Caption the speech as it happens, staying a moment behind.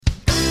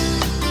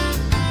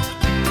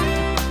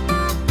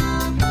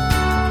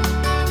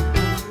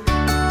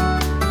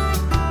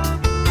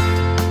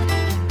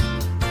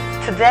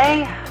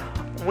Today,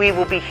 we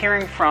will be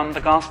hearing from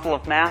the Gospel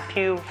of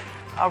Matthew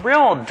a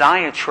real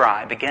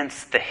diatribe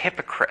against the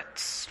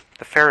hypocrites,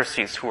 the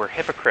Pharisees who were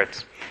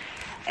hypocrites.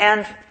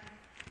 And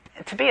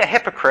to be a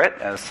hypocrite,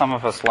 as some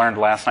of us learned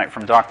last night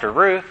from Dr.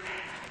 Ruth,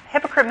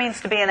 hypocrite means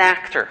to be an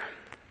actor,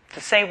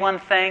 to say one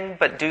thing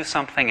but do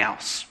something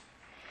else.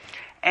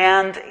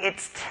 And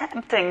it's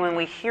tempting when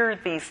we hear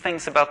these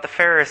things about the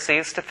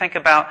Pharisees to think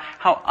about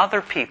how other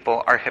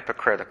people are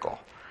hypocritical.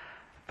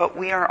 But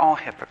we are all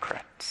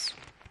hypocrites.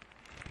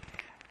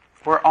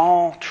 We're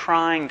all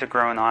trying to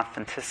grow in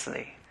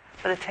authenticity.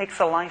 But it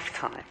takes a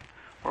lifetime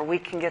where we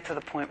can get to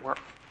the point where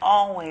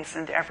always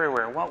and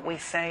everywhere what we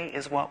say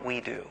is what we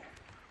do,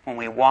 when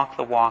we walk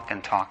the walk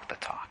and talk the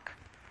talk.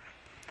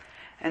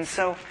 And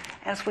so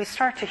as we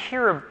start to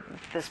hear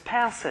this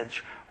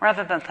passage,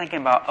 rather than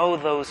thinking about, oh,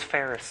 those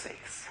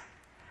Pharisees,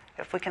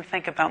 if we can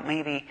think about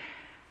maybe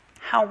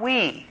how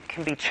we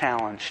can be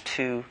challenged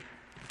to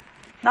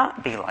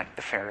not be like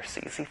the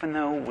Pharisees, even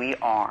though we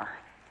are.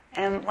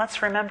 And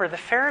let's remember, the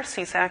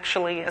Pharisees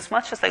actually, as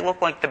much as they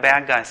look like the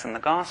bad guys in the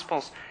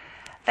Gospels,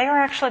 they are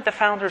actually the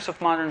founders of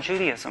modern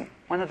Judaism,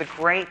 one of the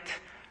great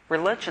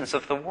religions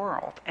of the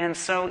world. And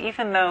so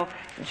even though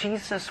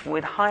Jesus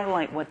would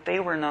highlight what they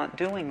were not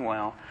doing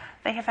well,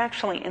 they have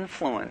actually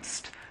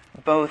influenced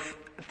both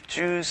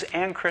Jews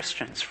and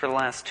Christians for the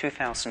last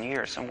 2,000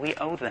 years, and we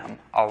owe them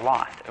a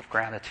lot of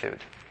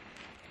gratitude.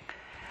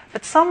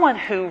 But someone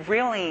who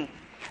really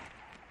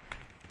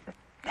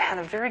had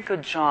a very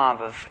good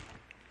job of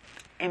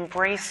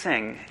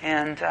embracing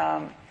and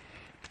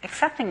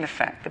accepting the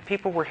fact that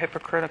people were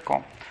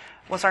hypocritical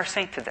was our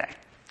saint today,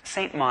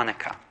 Saint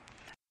Monica.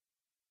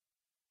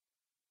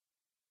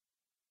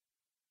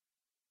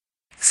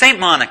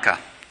 Saint Monica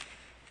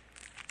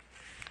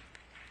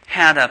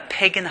had a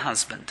pagan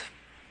husband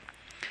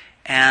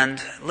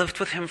and lived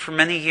with him for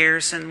many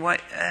years in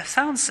what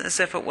sounds as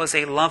if it was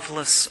a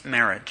loveless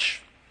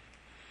marriage.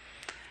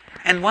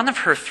 And one of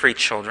her 3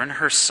 children,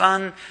 her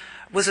son,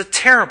 was a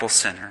terrible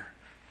sinner,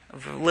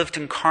 lived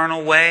in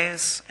carnal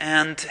ways,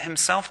 and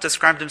himself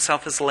described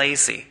himself as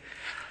lazy.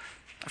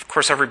 Of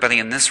course, everybody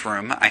in this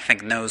room, I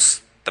think,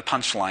 knows the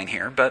punchline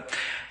here, but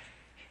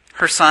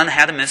her son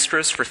had a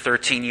mistress for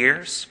 13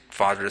 years,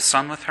 fathered a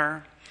son with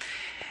her,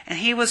 and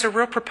he was a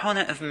real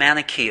proponent of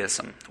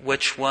Manichaeism,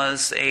 which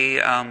was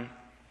a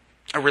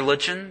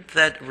religion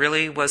that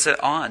really was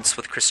at odds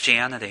with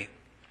Christianity.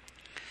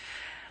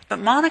 But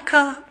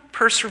Monica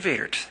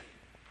persevered,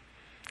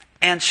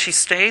 and she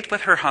stayed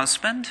with her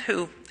husband,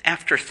 who,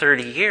 after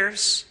 30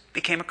 years,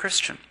 became a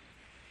Christian.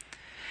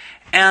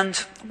 And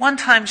one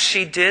time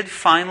she did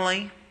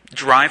finally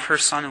drive her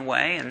son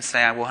away and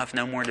say, I will have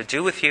no more to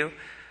do with you.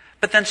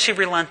 But then she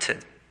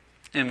relented.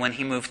 And when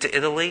he moved to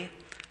Italy,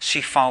 she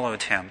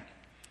followed him.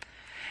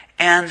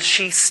 And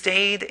she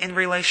stayed in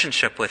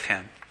relationship with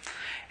him.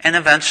 And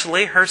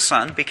eventually her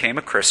son became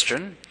a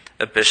Christian,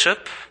 a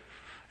bishop,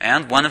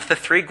 and one of the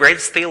 3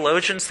 greatest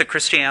theologians that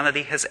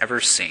Christianity has ever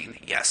seen.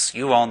 Yes,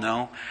 you all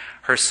know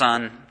her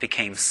son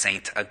became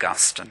Saint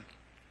Augustine.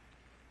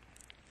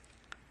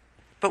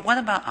 But what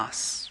about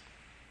us?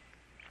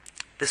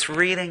 This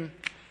reading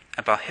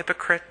about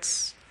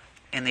hypocrites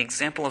and the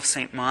example of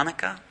Saint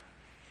Monica?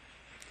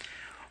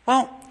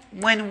 Well,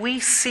 when we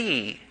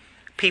see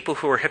people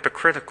who are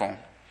hypocritical,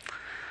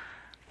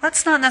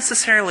 let's not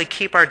necessarily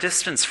keep our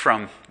distance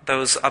from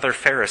those other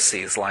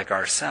Pharisees like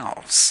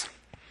ourselves.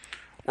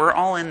 We're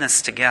all in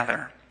this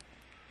together.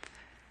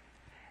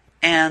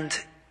 And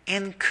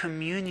in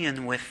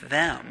communion with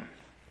them,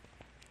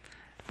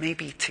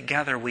 maybe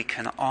together we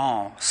can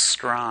all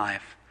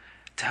strive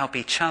to help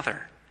each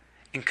other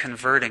in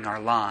converting our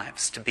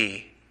lives to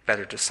be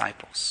better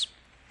disciples.